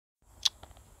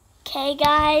Okay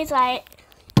guys, I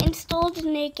installed a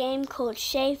new game called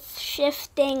Shape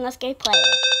Shifting. Let's go play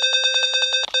it.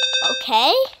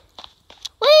 Okay.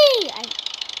 Whee!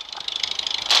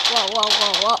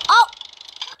 Whoa. Oh!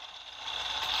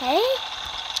 Okay.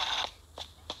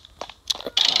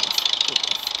 Okay, let's do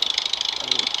this.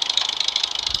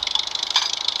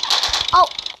 Oh!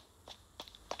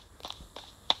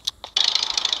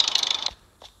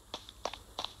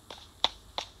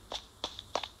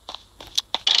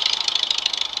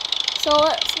 So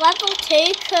it's level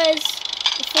 2 because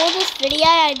before this video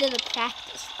I did a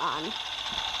practice run.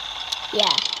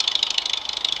 Yeah.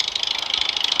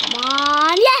 Come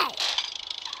on, yay!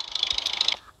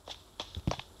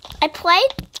 I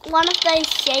played one of those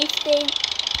shape shifting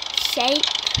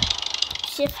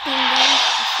games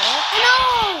before.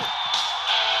 No!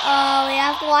 Oh, we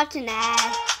have to watch an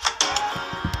ad.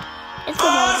 It's the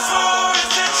most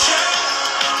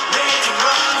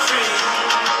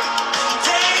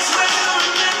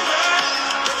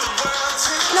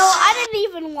No, I didn't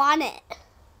even want it.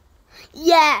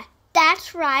 Yeah,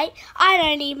 that's right. I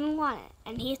don't even want it.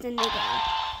 And he's in the game.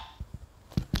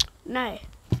 No.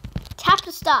 Tap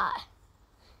to start.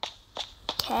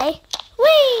 Okay.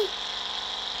 Whee!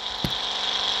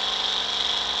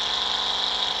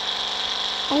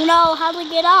 Oh no, how do we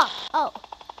get up? Oh.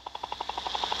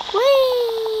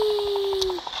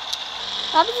 Whee!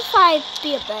 How about if I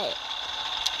be a boat?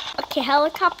 Okay,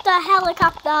 helicopter.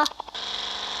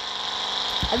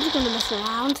 I'm just gonna mess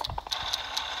around.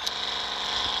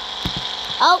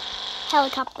 Oh,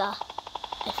 helicopter.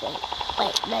 I think.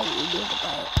 Wait, no, you need a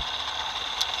boat.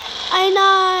 I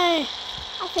know.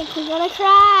 I think we're gonna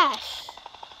crash.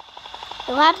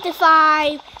 You'll have to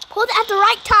find. Pull it at the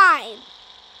right time.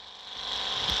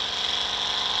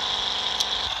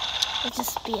 It'll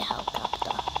just be a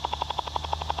helicopter.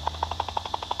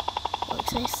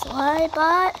 Looks so slow,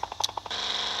 but.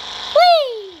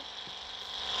 Whee!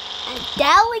 And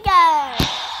there we go.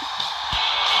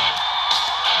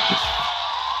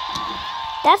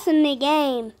 That's in the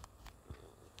game.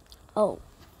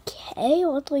 Okay,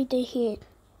 what do we do here?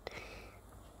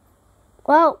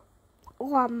 Well,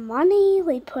 what money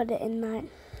we put it in that.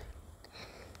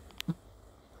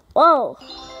 Whoa.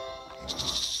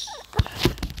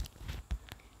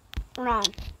 Run.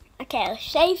 Okay,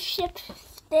 shape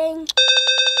shifting.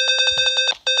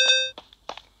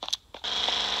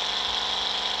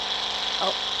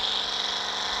 Oh.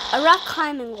 A rock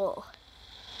climbing wall.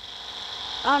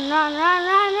 Run.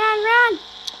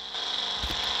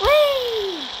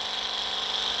 Whee!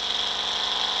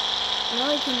 Now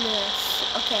we can do this.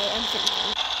 Okay, I'm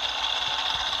thinking.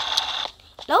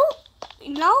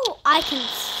 No, I can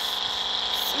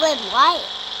swim, right?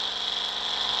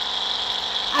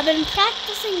 I've been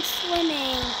practicing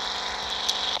swimming.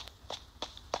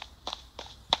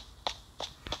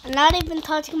 I'm not even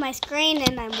touching my screen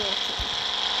and I'm walking.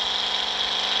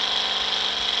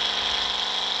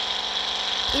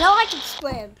 You know I can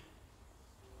swim.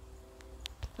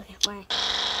 Okay, fine.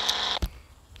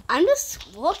 I'm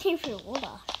just walking through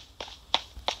water.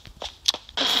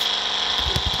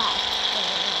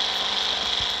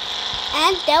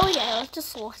 And there we go. Let's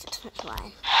just walk it to the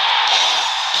line.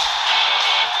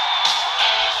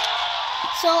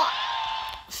 So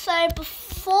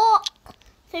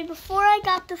before I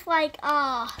got this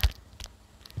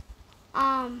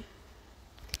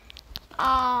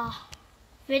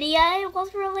video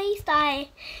was released, I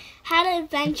had an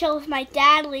adventure with my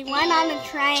dad. We went on a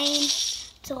train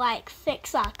to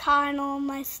fix our car and all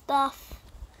my stuff.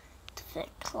 To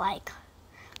fix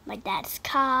my dad's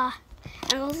car.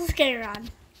 And let's just get it on.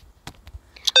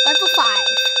 Level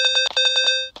 5.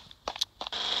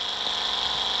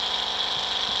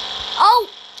 Oh!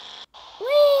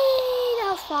 Whee!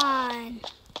 That was fun.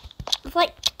 It's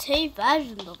like 2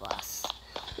 versions of us.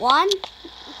 One,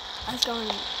 I was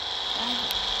going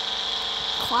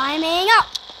climbing up.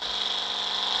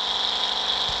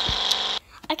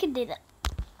 I can do that.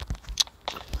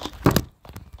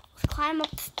 Let's climb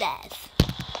up the stairs.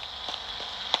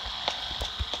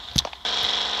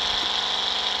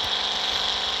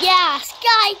 Yeah,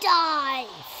 skydive.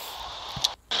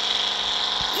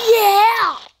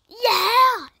 Yeah.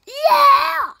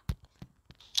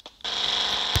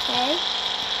 Okay,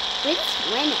 we're just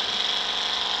winning.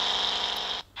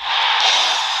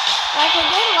 I did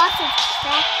lots of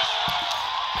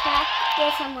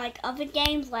practice on other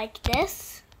games like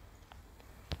this.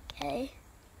 Okay,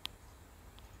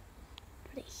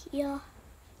 put it here.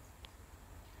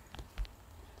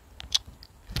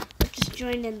 Let's just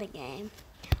join in the game.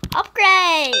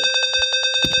 Upgrade!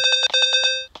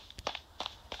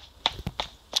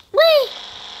 Whee!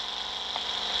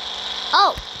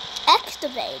 Oh,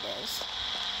 excavators.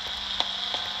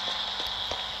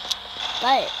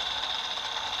 But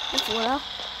it's little.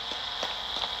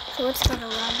 So it's gonna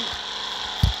run.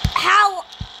 How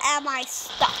am I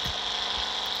stuck?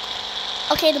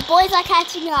 Okay, the boys are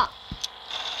catching up.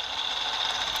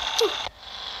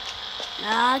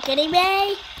 Not getting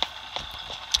me.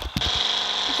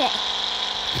 Okay.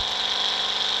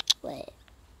 Wait.